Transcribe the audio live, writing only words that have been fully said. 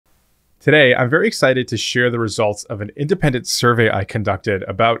Today, I'm very excited to share the results of an independent survey I conducted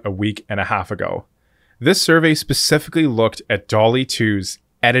about a week and a half ago. This survey specifically looked at DALL-E 2's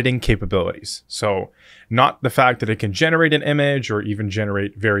editing capabilities. So not the fact that it can generate an image or even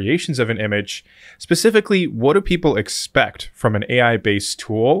generate variations of an image. Specifically, what do people expect from an AI-based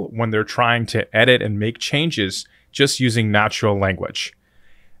tool when they're trying to edit and make changes just using natural language?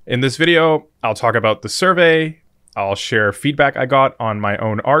 In this video, I'll talk about the survey. I'll share feedback I got on my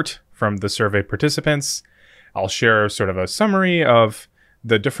own art from the survey participants. I'll share sort of a summary of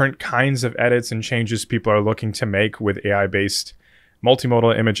the different kinds of edits and changes people are looking to make with AI-based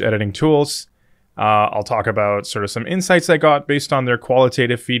multimodal image editing tools. I'll talk about sort of some insights I got based on their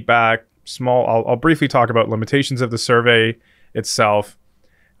qualitative feedback. I'll briefly talk about limitations of the survey itself.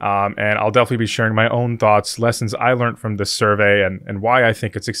 And I'll definitely be sharing my own thoughts, lessons I learned from this survey, and why I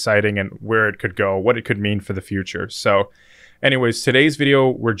think it's exciting and where it could go, what it could mean for the future. So anyways, today's video,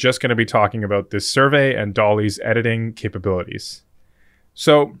 we're just going to be talking about this survey and DALL-E's editing capabilities.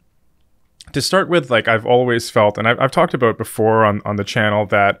 So to start with, like I've always felt, and I've talked about before on the channel,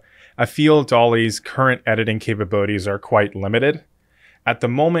 that I feel DALL-E's current editing capabilities are quite limited. At the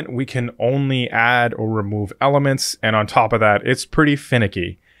moment, we can only add or remove elements, and on top of that, it's pretty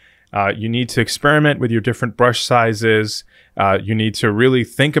finicky. You need to experiment with your different brush sizes. You need to really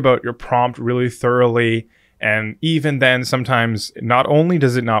think about your prompt really thoroughly. And even then, sometimes not only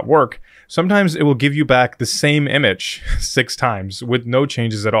does it not work, sometimes it will give you back the same image 6 times with no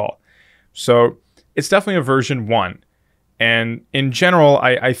changes at all. So it's definitely a version 1. And in general,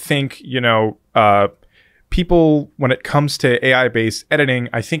 I think, people, when it comes to AI-based editing,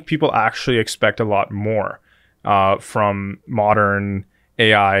 I think people actually expect a lot more from modern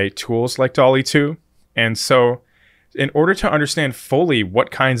AI tools like DALL-E 2. And so in order to understand fully what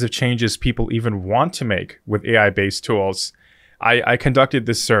kinds of changes people even want to make with AI-based tools, I conducted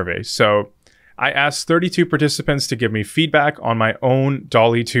this survey. So I asked 32 participants to give me feedback on my own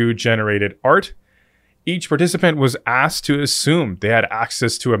DALL-E 2 generated art. Each participant was asked to assume they had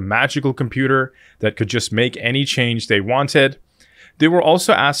access to a magical computer that could just make any change they wanted. They were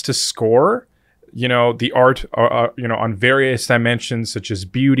also asked to score, the art, on various dimensions such as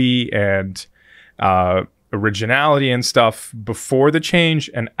beauty and originality and stuff before the change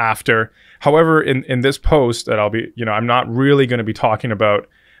and after. However, in this post that I'll be, I'm not really going to be talking about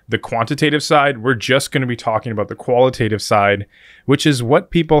the quantitative side. We're just going to be talking about the qualitative side, which is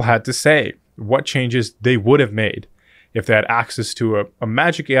what people had to say, what changes they would have made if they had access to a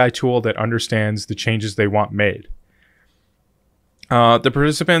magic AI tool that understands the changes they want made. The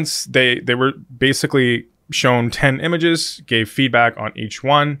participants, they were basically shown 10 images, gave feedback on each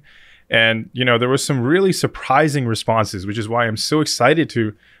one. And, there was some really surprising responses, which is why I'm so excited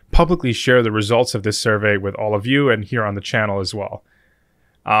to publicly share the results of this survey with all of you and here on the channel as well.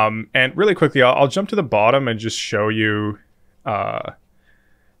 And really quickly, I'll jump to the bottom and just show you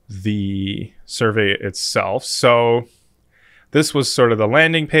the survey itself. So this was sort of the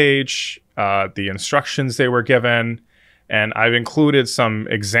landing page, the instructions they were given, and I've included some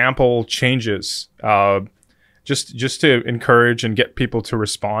example changes just to encourage and get people to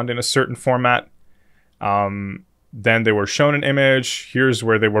respond in a certain format. Then they were shown an image. Here's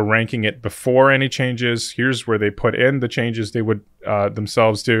where they were ranking it before any changes. Here's where they put in the changes they would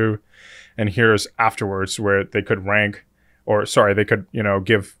themselves do. And here's afterwards where they could rank, or sorry, they could,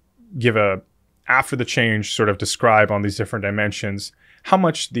 give a, after the change, sort of describe on these different dimensions how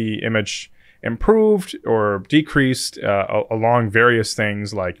much the image improved or decreased along various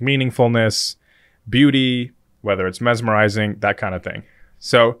things like meaningfulness, beauty, whether it's mesmerizing, that kind of thing.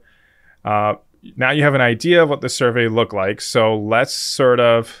 So now you have an idea of what the survey looked like. So let's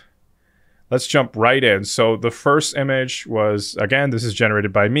jump right in. So the first image was, again, this is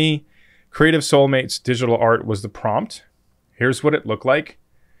generated by me. Creative Soulmates digital art was the prompt. Here's what it looked like.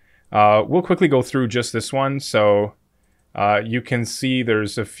 We'll quickly go through just this one. So you can see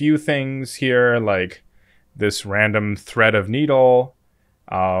there's a few things here, like this random thread of needle.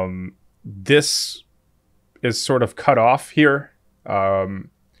 This is sort of cut off here.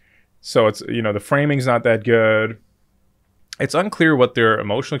 So it's, the framing's not that good. It's unclear what their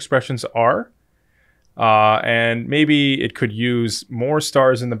emotional expressions are. And maybe it could use more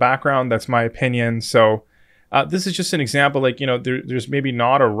stars in the background. That's my opinion. So this is just an example, like, there's maybe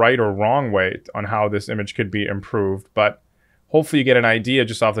not a right or wrong way on how this image could be improved, but hopefully you get an idea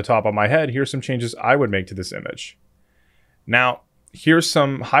just off the top of my head. Here's some changes I would make to this image. Now, here's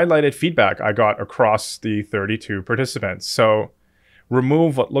some highlighted feedback I got across the 32 participants. So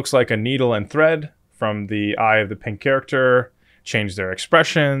remove what looks like a needle and thread from the eye of the pink character, change their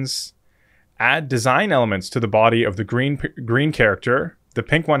expressions, add design elements to the body of the green character, The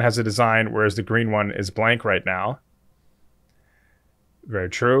pink one has a design, whereas the green one is blank right now. Very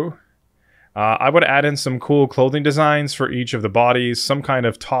true. I would add in some cool clothing designs for each of the bodies. Some kind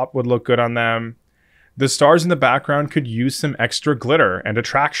of top would look good on them. The stars in the background could use some extra glitter and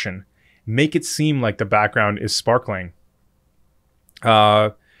attraction. Make it seem like the background is sparkling.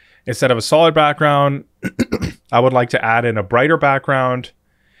 Instead of a solid background, I would like to add in a brighter background.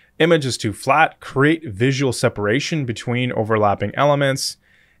 Image is too flat. Create visual separation between overlapping elements.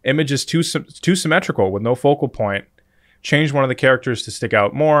 Image is too symmetrical with no focal point. Change one of the characters to stick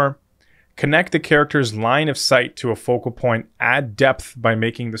out more. Connect the character's line of sight to a focal point. Add depth by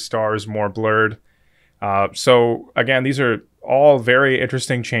making the stars more blurred. So again, these are all very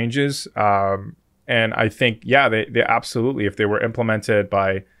interesting changes. And I think, yeah, they absolutely, if they were implemented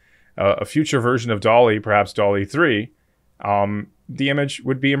by a future version of DALL-E, perhaps DALL-E 3, the image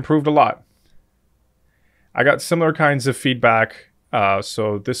would be improved a lot. I got similar kinds of feedback.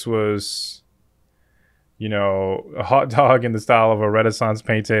 So this was, you know, a hot dog in the style of a Renaissance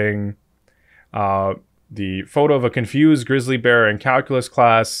painting. The photo of a confused grizzly bear in calculus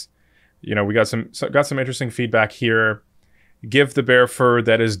class. You know, we got some interesting feedback here. Give the bear fur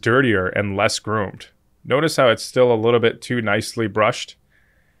that is dirtier and less groomed. Notice how it's still a little bit too nicely brushed.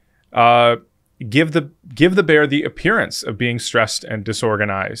 Give the bear the appearance of being stressed and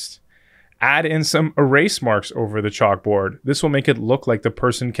disorganized. Add in some erase marks over the chalkboard. This will make it look like the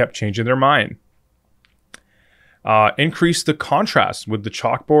person kept changing their mind. Increase the contrast with the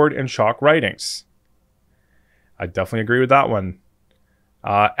chalkboard and chalk writings. I definitely agree with that one.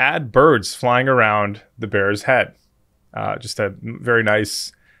 Add birds flying around the bear's head. Just a very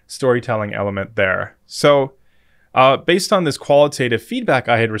nice storytelling element there. So based on this qualitative feedback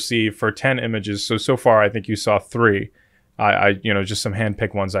I had received for 10 images, so far I think you saw 3. You know, just some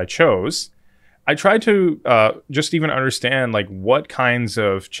hand-picked ones I chose. I tried to just even understand, like, what kinds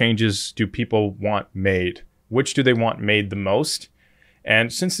of changes do people want made? Which do they want made the most?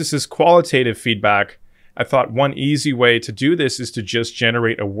 And since this is qualitative feedback, I thought one easy way to do this is to just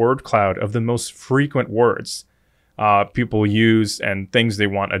generate a word cloud of the most frequent words people use and things they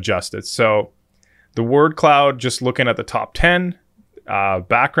want adjusted. So the word cloud, just looking at the top 10,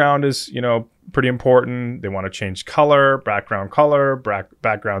 background is, you know, pretty important. They want to change color,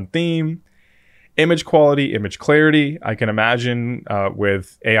 background theme, image quality, image clarity. I can imagine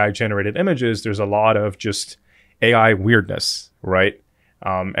with AI generated images, there's a lot of just AI weirdness, right?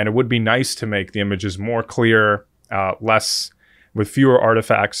 And it would be nice to make the images more clear, less with fewer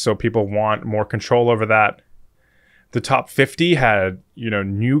artifacts, so people want more control over that. The top 50 had, you know,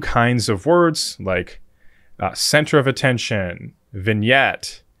 new kinds of words like center of attention,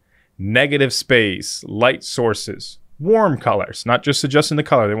 vignette, negative space, light sources, warm colors, not just adjusting the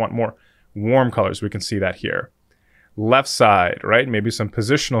color. They want more warm colors. We can see that here. Left side, right? Maybe some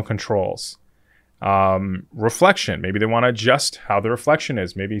positional controls. Reflection. Maybe they want to adjust how the reflection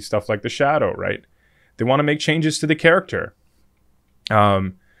is. Maybe stuff like the shadow, right? They want to make changes to the character.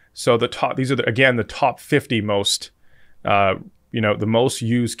 So these are again the top 50 most, you know, the most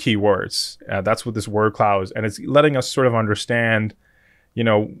used keywords. That's what this word cloud is, and it's letting us sort of understand, you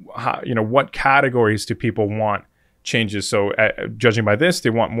know, what categories do people want changes. So judging by this, they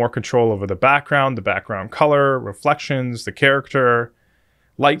want more control over the background color, reflections, the character,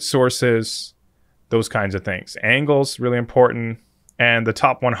 light sources, those kinds of things. Angles, really important. And the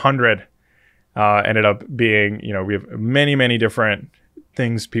top 100 ended up being, you know, we have many different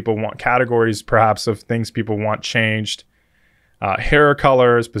things people want, categories perhaps of things people want changed. Hair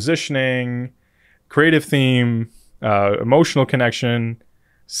colors, positioning, creative theme, emotional connection,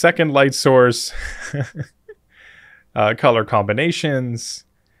 second light source, color combinations.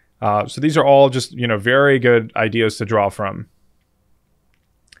 So these are all just, you know, very good ideas to draw from.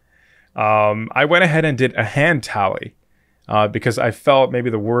 I went ahead and did a hand tally because I felt maybe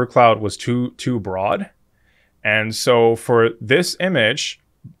the word cloud was too broad. And so for this image,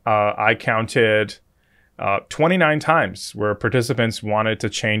 I counted 29 times where participants wanted to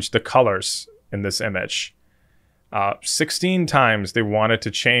change the colors in this image. 16 times they wanted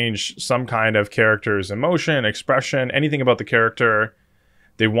to change some kind of character's emotion, expression, anything about the character.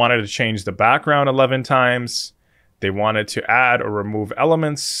 They wanted to change the background 11 times. They wanted to add or remove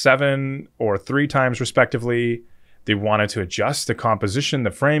elements 7 or 3 times respectively. They wanted to adjust the composition, the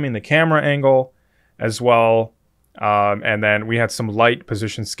framing, the camera angle as well. And then we had some light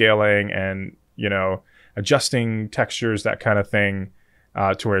position scaling and, you know, adjusting textures, that kind of thing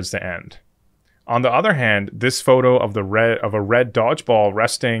towards the end. On the other hand, this photo of a red dodgeball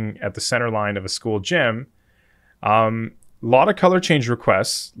resting at the center line of a school gym, lot of color change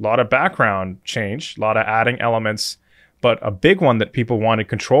requests, a lot of background change, a lot of adding elements, But a big one that people wanted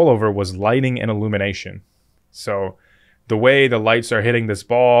control over was lighting and illumination. So the way the lights are hitting this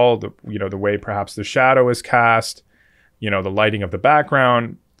ball, the way perhaps the shadow is cast, the lighting of the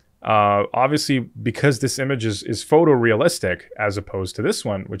background. Obviously, because this image is photorealistic as opposed to this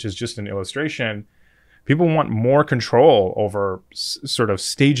one, which is just an illustration, people want more control over sort of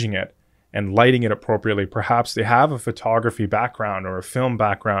staging it and lighting it appropriately. Perhaps they have a photography background or a film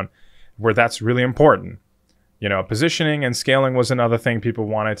background where that's really important. Positioning and scaling was another thing people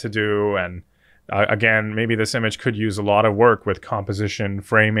wanted to do. And again, maybe this image could use a lot of work with composition,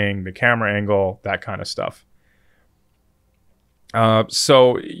 framing, the camera angle, that kind of stuff.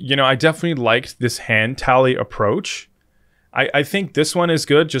 So, I definitely liked this hand tally approach. I think this one is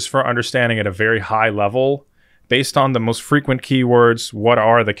good just for understanding at a very high level, based on the most frequent keywords. What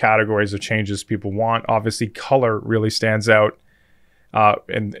are the categories of changes people want? Obviously, color really stands out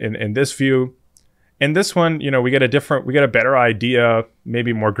in this view. In this one, we get a better idea,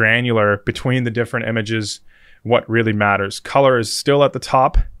 maybe more granular between the different images, what really matters. Color is still at the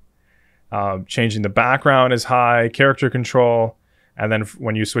top. Changing the background is high, character control. And then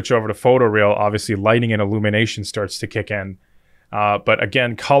when you switch over to photoreal, obviously lighting and illumination starts to kick in. But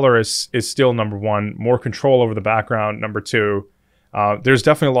again, color is still number one, more control over the background, number two. There's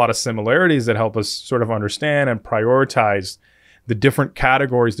definitely a lot of similarities that help us sort of understand and prioritize the different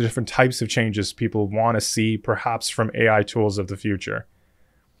categories, the different types of changes people want to see, perhaps from AI tools of the future.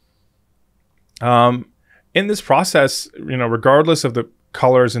 In this process, regardless of the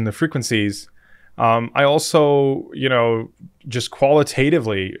colors and the frequencies, I also, just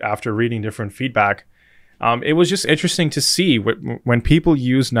qualitatively, after reading different feedback, it was just interesting to see when people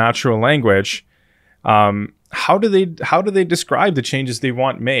use natural language, how do they describe the changes they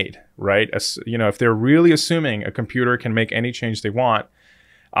want made, right? If they're really assuming a computer can make any change they want,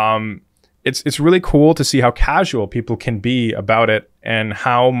 it's really cool to see how casual people can be about it and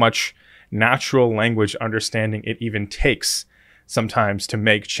how much natural language understanding it even takes sometimes to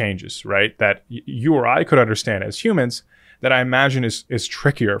make changes, right? That you or I could understand as humans, that I imagine is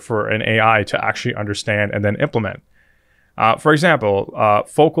trickier for an AI to actually understand and then implement. For example,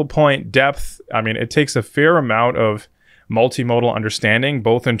 focal point depth, it takes a fair amount of multimodal understanding,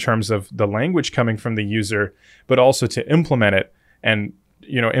 both in terms of the language coming from the user, but also to implement it and,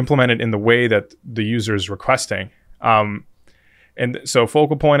 implement it in the way that the user is requesting. And so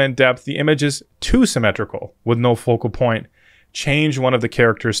focal point and depth, the image is too symmetrical with no focal point. Change one of the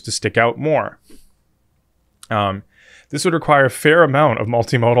characters to stick out more. This would require a fair amount of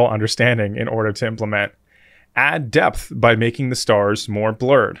multimodal understanding in order to implement. Add depth by making the stars more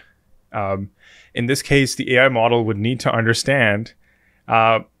blurred. In this case, the AI model would need to understand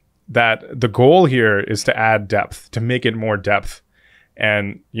that the goal here is to add depth, to make it more depth.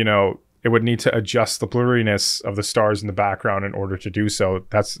 And, it would need to adjust the blurriness of the stars in the background in order to do so.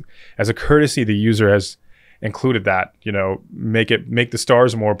 That's, as a courtesy, the user has included that, make the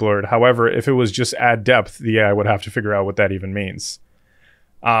stars more blurred. However, if it was just add depth, the AI would have to figure out what that even means.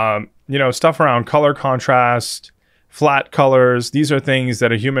 Stuff around color contrast, flat colors. These are things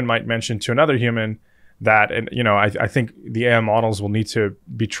that a human might mention to another human that, I think the AI models will need to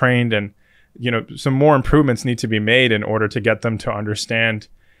be trained, and, some more improvements need to be made in order to get them to understand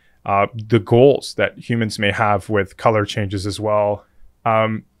the goals that humans may have with color changes as well.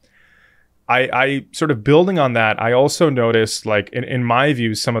 I sort of building on that, I also noticed, like, in my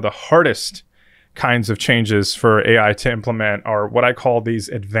view, some of the hardest kinds of changes for AI to implement are what I call these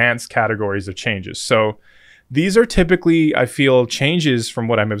advanced categories of changes. So these are typically, I feel, changes from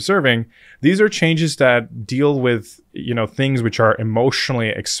what I'm observing. These are changes that deal with, things which are emotionally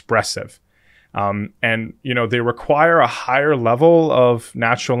expressive. And, they require a higher level of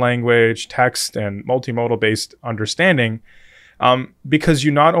natural language, text, and multimodal based understanding. Because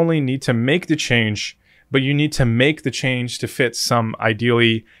you not only need to make the change, but you need to make the change to fit some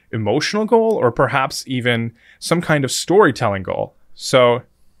ideally emotional goal, or perhaps even some kind of storytelling goal. So,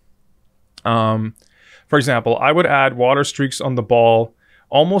 for example, I would add water streaks on the ball,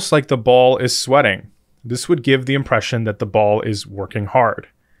 almost like the ball is sweating. This would give the impression that the ball is working hard.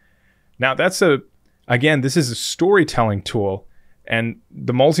 Now, this is a storytelling tool, and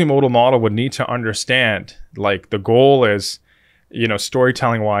the multimodal model would need to understand, like, the goal is,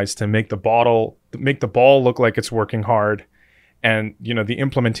 storytelling wise, to make the ball look like it's working hard. And, the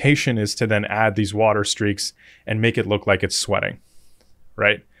implementation is to then add these water streaks and make it look like it's sweating,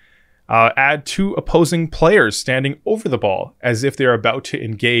 right? Add two opposing players standing over the ball as if they're about to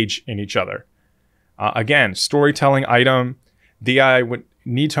engage in each other. Again, storytelling item. The AI would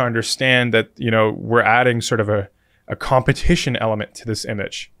need to understand that, we're adding sort of a competition element to this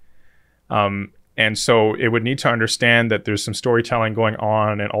image. And And so it would need to understand that there's some storytelling going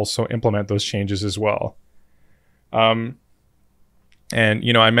on and also implement those changes as well. And,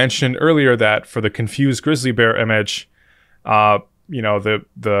 you know, I mentioned earlier that for the confused grizzly bear image, you know,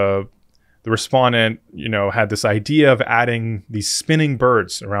 the respondent, you know, had this idea of adding these spinning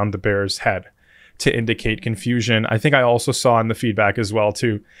birds around the bear's head to indicate confusion. I think I also saw in the feedback as well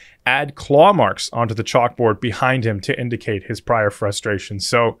to add claw marks onto the chalkboard behind him to indicate his prior frustration.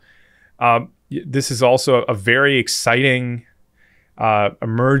 So this is also a very exciting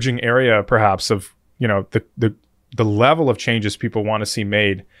emerging area, perhaps, of, you know, the level of changes people want to see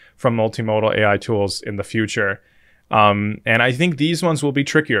made from multimodal AI tools in the future. And I think these ones will be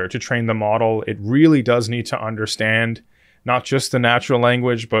trickier to train the model. It really does need to understand not just the natural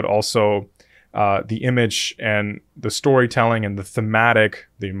language, but also the image and the storytelling and the thematic,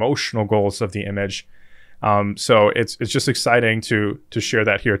 the emotional goals of the image. So it's just exciting to share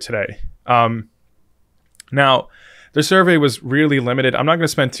that here today. Now, the survey was really limited. I'm not going to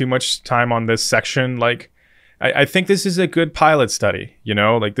spend too much time on this section. Like, I think this is a good pilot study, you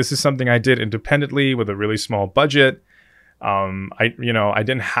know, like this is something I did independently with a really small budget. I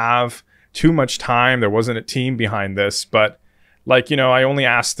didn't have too much time. There wasn't a team behind this, but like, you know, I only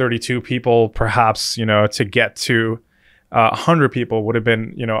asked 32 people, perhaps, you know, to get to 100 people would have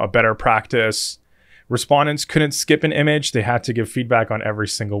been, you know, a better practice. Respondents couldn't skip an image. They had to give feedback on every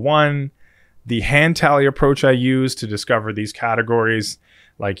single one. The hand tally approach I used to discover these categories,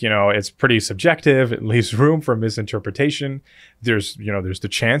 like, you know, it's pretty subjective. It leaves room for misinterpretation. There's the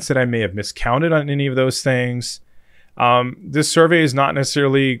chance that I may have miscounted on any of those things. This survey is not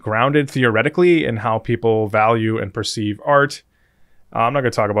necessarily grounded theoretically in how people value and perceive art. I'm not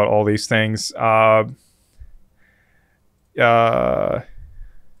going to talk about all these things.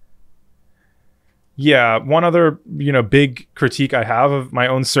 Yeah, one other, you know, big critique I have of my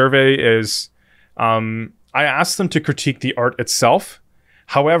own survey is I asked them to critique the art itself.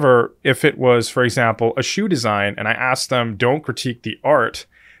 However, if it was, for example, a shoe design, and I asked them, don't critique the art,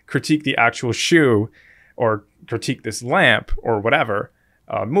 critique the actual shoe, or critique this lamp, or whatever,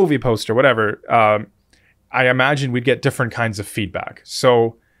 movie poster, whatever, I imagine we'd get different kinds of feedback.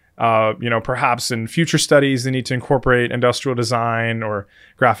 So, you know, perhaps in future studies, they need to incorporate industrial design or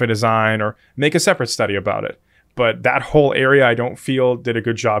graphic design or make a separate study about it. But that whole area, I don't feel did a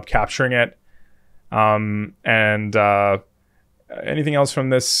good job capturing it. Anything else from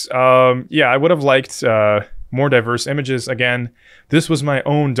this? Yeah, I would have liked more diverse images. Again, this was my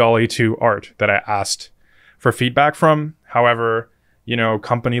own DALL-E 2 art that I asked for feedback from. However, you know,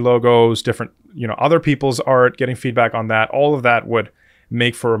 company logos, different, you know, other people's art, getting feedback on that, all of that would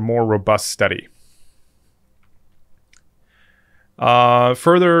make for a more robust study.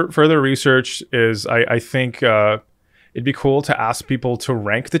 Further research is, I think it'd be cool to ask people to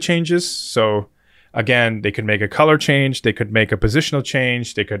rank the changes. So again, they could make a color change, they could make a positional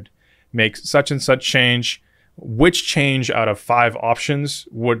change, they could make such and such change. Which change out of 5 options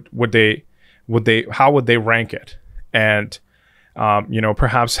how would they rank it? And you know,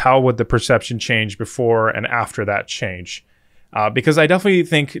 perhaps how would the perception change before and after that change? Because I definitely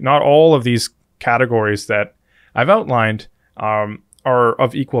think not all of these categories that I've outlined are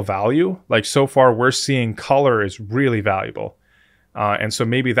of equal value. Like so far, we're seeing color is really valuable. And so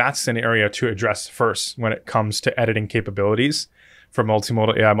maybe that's an area to address first when it comes to editing capabilities for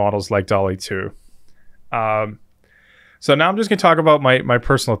multimodal AI models like DALL-E 2. So now I'm just going to talk about my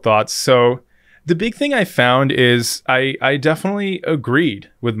personal thoughts. So the big thing I found is I definitely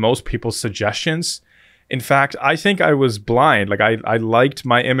agreed with most people's suggestions. In fact, I think I was blind. Like I liked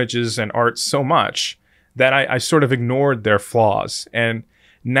my images and art so much that I sort of ignored their flaws. And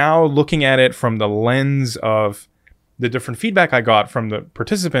now looking at it from the lens of the different feedback I got from the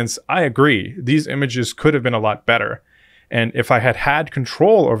participants, I agree. These images could have been a lot better. And if I had had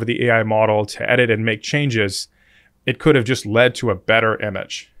control over the AI model to edit and make changes, it could have just led to a better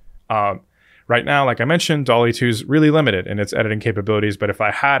image. Right now, like I mentioned, DALL-E 2 is really limited in its editing capabilities, but if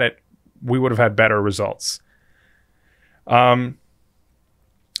I had it, we would have had better results.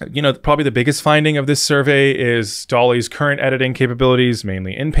 You know, probably the biggest finding of this survey is DALL-E's current editing capabilities,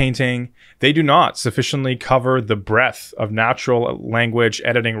 mainly in painting. They do not sufficiently cover the breadth of natural language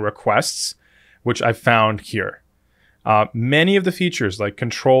editing requests, which I found here. Many of the features like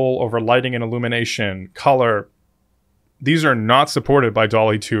control over lighting and illumination, color, these are not supported by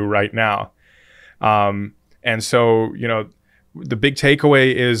DALL-E 2 right now. And so, you know, the big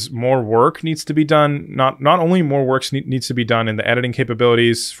takeaway is more work needs to be done. Not only more work needs to be done in the editing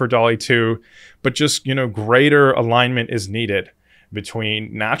capabilities for DALL-E 2, but just, you know, greater alignment is needed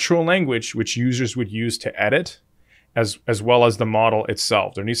between natural language, which users would use to edit, as well as the model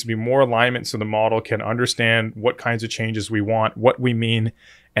itself. There needs to be more alignment so the model can understand what kinds of changes we want, what we mean,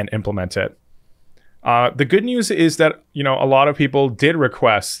 and implement it. The good news is that, you know, a lot of people did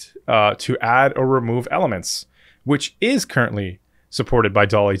request to add or remove elements, which is currently supported by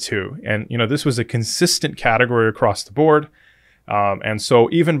DALL-E 2. And, you know, this was a consistent category across the board. And so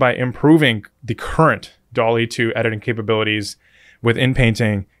even by improving the current DALL-E 2 editing capabilities within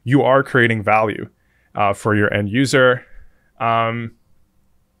painting, you are creating value for your end user.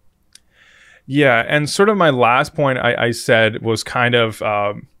 Yeah, and sort of my last point I said was kind of,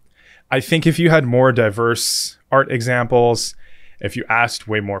 I think if you had more diverse art examples, if you asked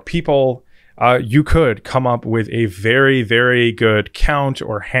way more people, you could come up with a very, very good count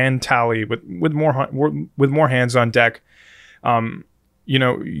or hand tally with more hands on deck. You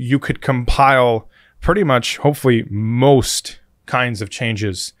know, you could compile pretty much, hopefully, most kinds of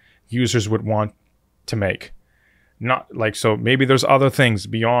changes users would want to make. Not like, so maybe there's other things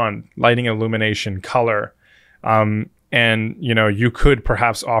beyond lighting, illumination, color. And, you know, you could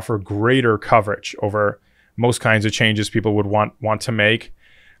perhaps offer greater coverage over most kinds of changes people would want to make.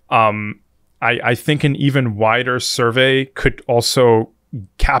 I think an even wider survey could also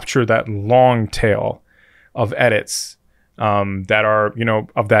capture that long tail of edits that are, you know,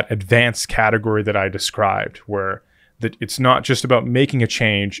 of that advanced category that I described, where it's not just about making a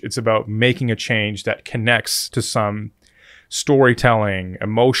change, it's about making a change that connects to some storytelling,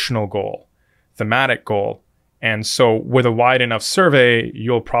 emotional goal, thematic goal. And so with a wide enough survey,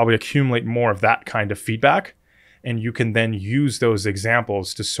 you'll probably accumulate more of that kind of feedback. And you can then use those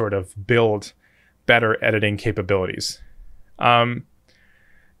examples to sort of build better editing capabilities. And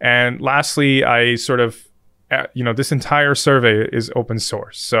lastly, I sort of, you know, this entire survey is open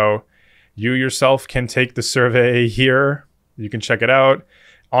source. So you yourself can take the survey here. You can check it out.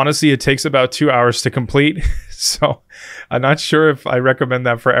 Honestly, it takes about 2 hours to complete. So I'm not sure if I recommend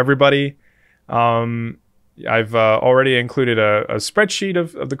that for everybody. I've already included a spreadsheet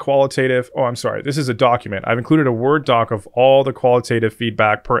of the qualitative. Oh, I'm sorry. This is a document. I've included a Word doc of all the qualitative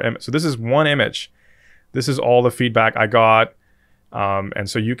feedback per image. So this is one image. This is all the feedback I got. And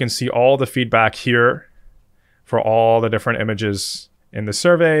so you can see all the feedback here for all the different images in the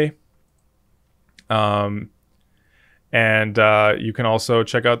survey. And you can also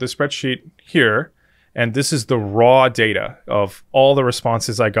check out the spreadsheet here. And this is the raw data of all the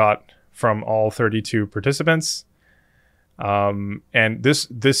responses I got from all 32 participants. And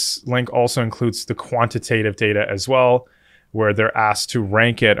this link also includes the quantitative data as well, where they're asked to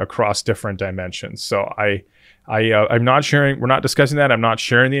rank it across different dimensions. So I'm not sharing, we're not discussing that. I'm not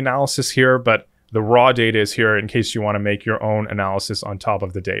sharing the analysis here, but the raw data is here in case you want to make your own analysis on top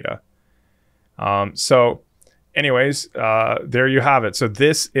of the data. So anyways, there you have it. So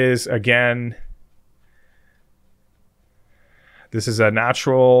this is, again, this is a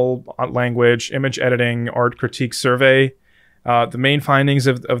natural language image editing art critique survey. The main findings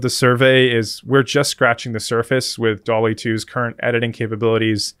of the survey is we're just scratching the surface with DALL-E 2's current editing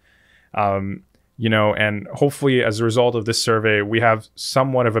capabilities. You know, and hopefully as a result of this survey, we have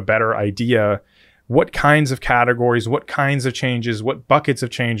somewhat of a better idea what kinds of categories, what kinds of changes, what buckets of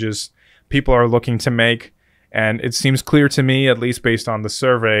changes people are looking to make. And it seems clear to me, at least based on the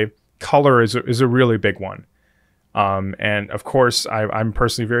survey, color is a really big one. And of course, I'm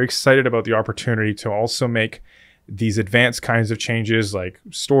personally very excited about the opportunity to also make these advanced kinds of changes like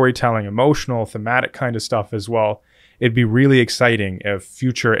storytelling, emotional, thematic kind of stuff as well. It'd be really exciting if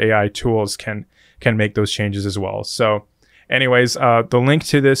future AI tools can make those changes as well. So anyways, the link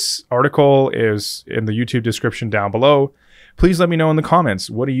to this article is in the YouTube description down below. Please let me know in the comments.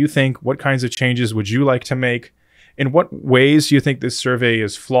 What do you think? What kinds of changes would you like to make? In what ways do you think this survey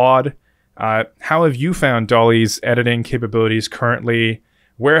is flawed? How have you found DALL-E's editing capabilities currently?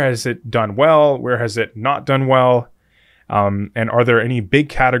 Where has it done well? Where has it not done well? And are there any big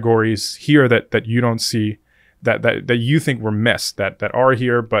categories here that you don't see that you think were missed that are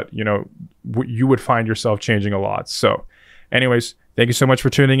here, but you know you would find yourself changing a lot? So anyways, thank you so much for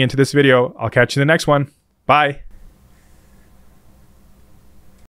tuning into this video. I'll catch you in the next one. Bye.